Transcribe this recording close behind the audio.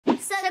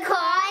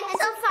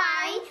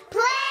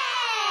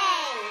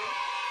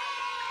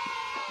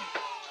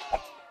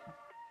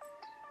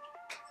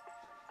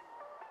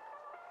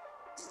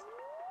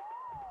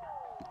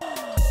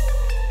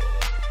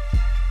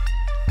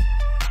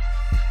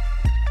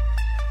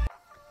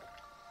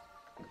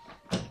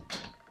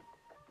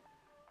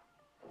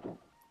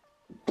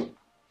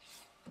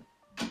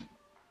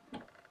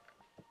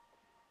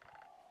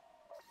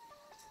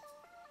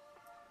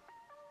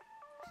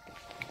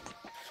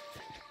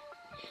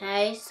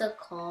Hey,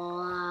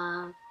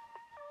 Sekora.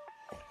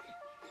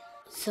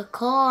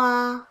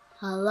 Sekora,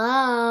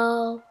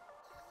 hello?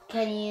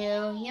 Can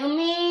you hear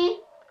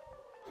me?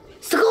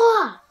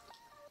 Sekora!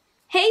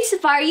 Hey,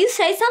 Sefari, you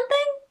say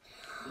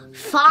something?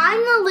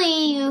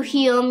 Finally, you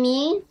hear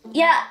me?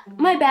 Yeah,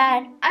 my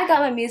bad. I got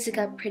my music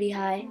up pretty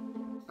high.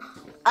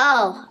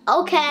 Oh,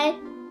 okay.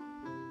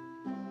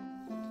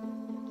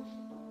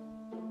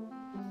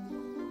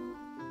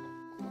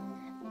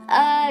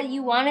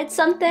 You wanted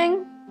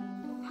something?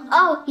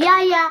 Oh,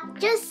 yeah.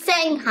 Just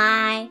saying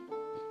hi.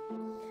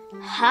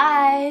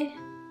 Hi.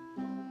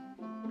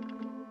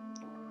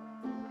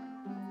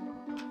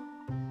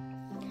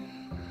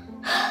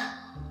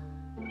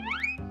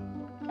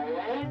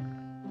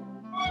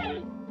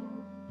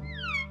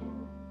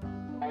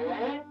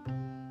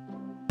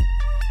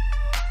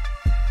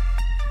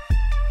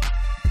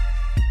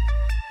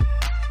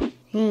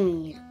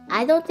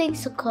 I don't think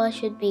Sekora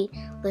should be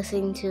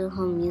listening to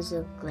her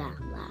music that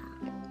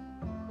loud.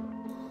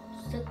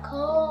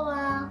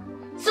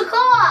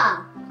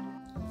 Sekora!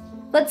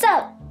 What's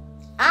up?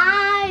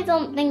 I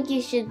don't think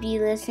you should be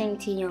listening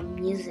to your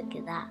music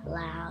that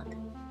loud.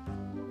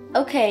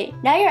 Okay,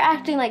 now you're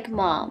acting like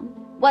Mom.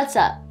 What's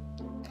up?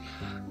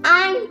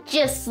 I'm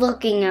just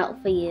looking out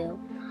for you.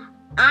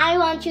 I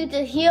want you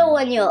to hear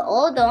when you're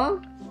older.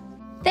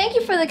 Thank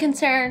you for the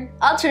concern.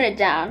 I'll turn it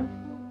down.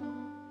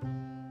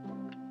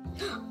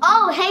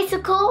 Oh, hey,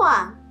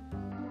 Sekora.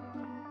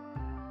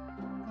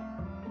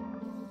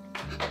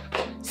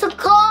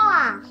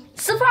 Sekora!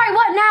 Sefari,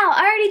 what now?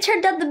 I already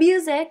turned up the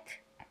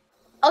music.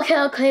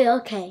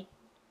 Okay.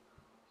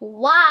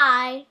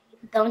 Why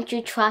don't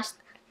you trust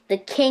the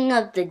king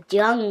of the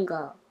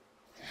jungle?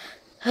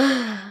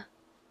 I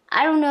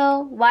don't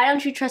know. Why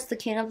don't you trust the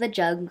king of the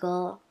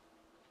jungle?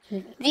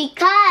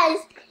 Because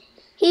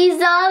he's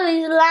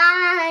always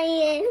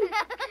lying.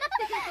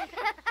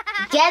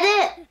 Get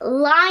it?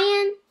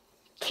 Lion?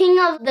 King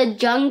of the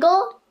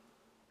jungle?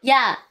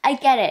 Yeah, I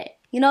get it.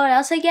 You know what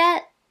else I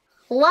get?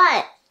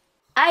 What?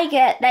 I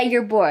get that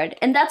you're bored,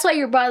 and that's why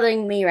you're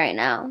bothering me right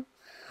now.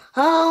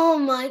 Oh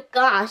my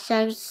gosh,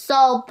 I'm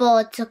so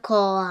bored,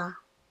 Sekora.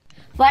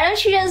 Why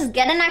don't you just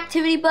get an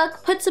activity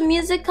book, put some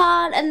music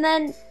on, and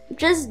then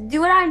just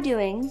do what I'm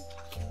doing?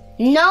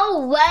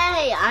 No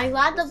way! I'd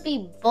rather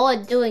be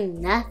bored doing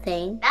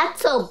nothing.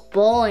 That's so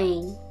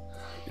boring.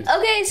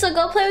 Okay, so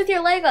go play with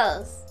your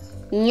Legos.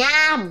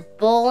 Nah,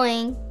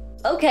 boring.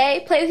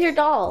 Okay, play with your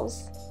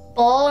dolls.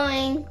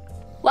 Boring.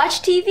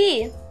 Watch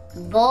TV.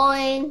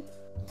 Boring.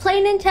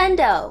 Play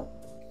Nintendo.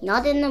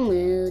 Not in the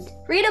mood.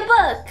 Read a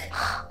book.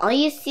 Are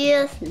you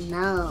serious?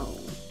 No.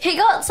 Okay,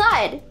 go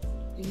outside.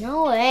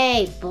 No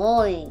way,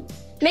 boring.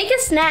 Make a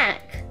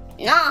snack.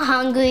 Not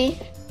hungry.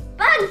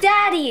 Bug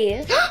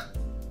Daddy.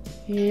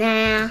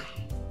 Nah.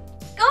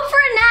 Go for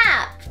a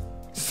nap.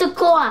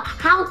 Sekora,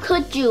 how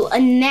could you? A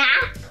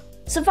nap?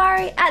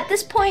 Sefari, at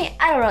this point,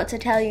 I don't know what to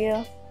tell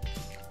you.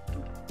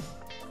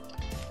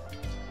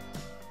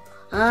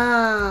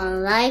 Oh,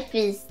 life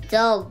is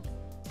so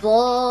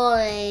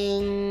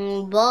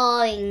boring.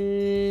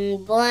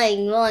 Boring.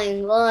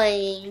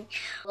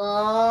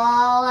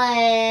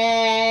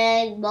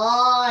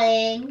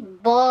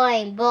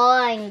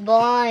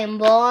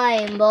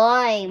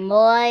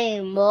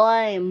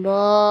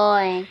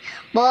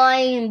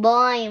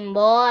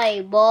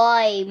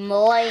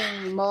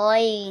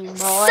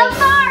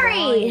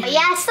 Sefari!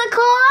 Yes,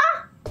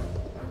 Sekora?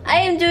 I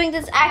am doing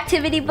this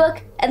activity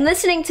book and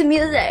listening to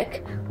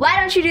music. Why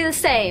don't you do the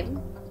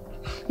same?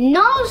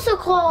 No,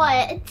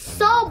 Sekora, it's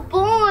so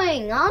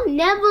boring. I'll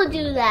never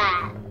do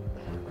that.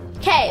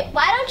 Okay,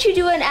 why don't you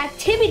do an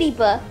activity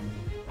book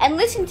and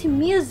listen to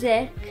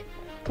music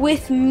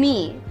with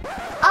me?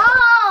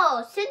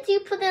 Oh, since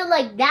you put it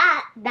like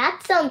that,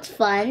 that sounds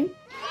fun.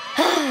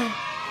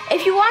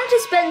 If you wanted to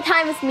spend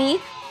time with me,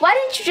 why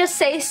didn't you just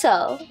say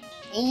so?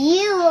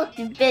 You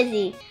looked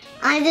busy.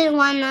 I didn't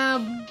want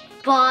to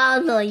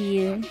bother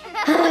you.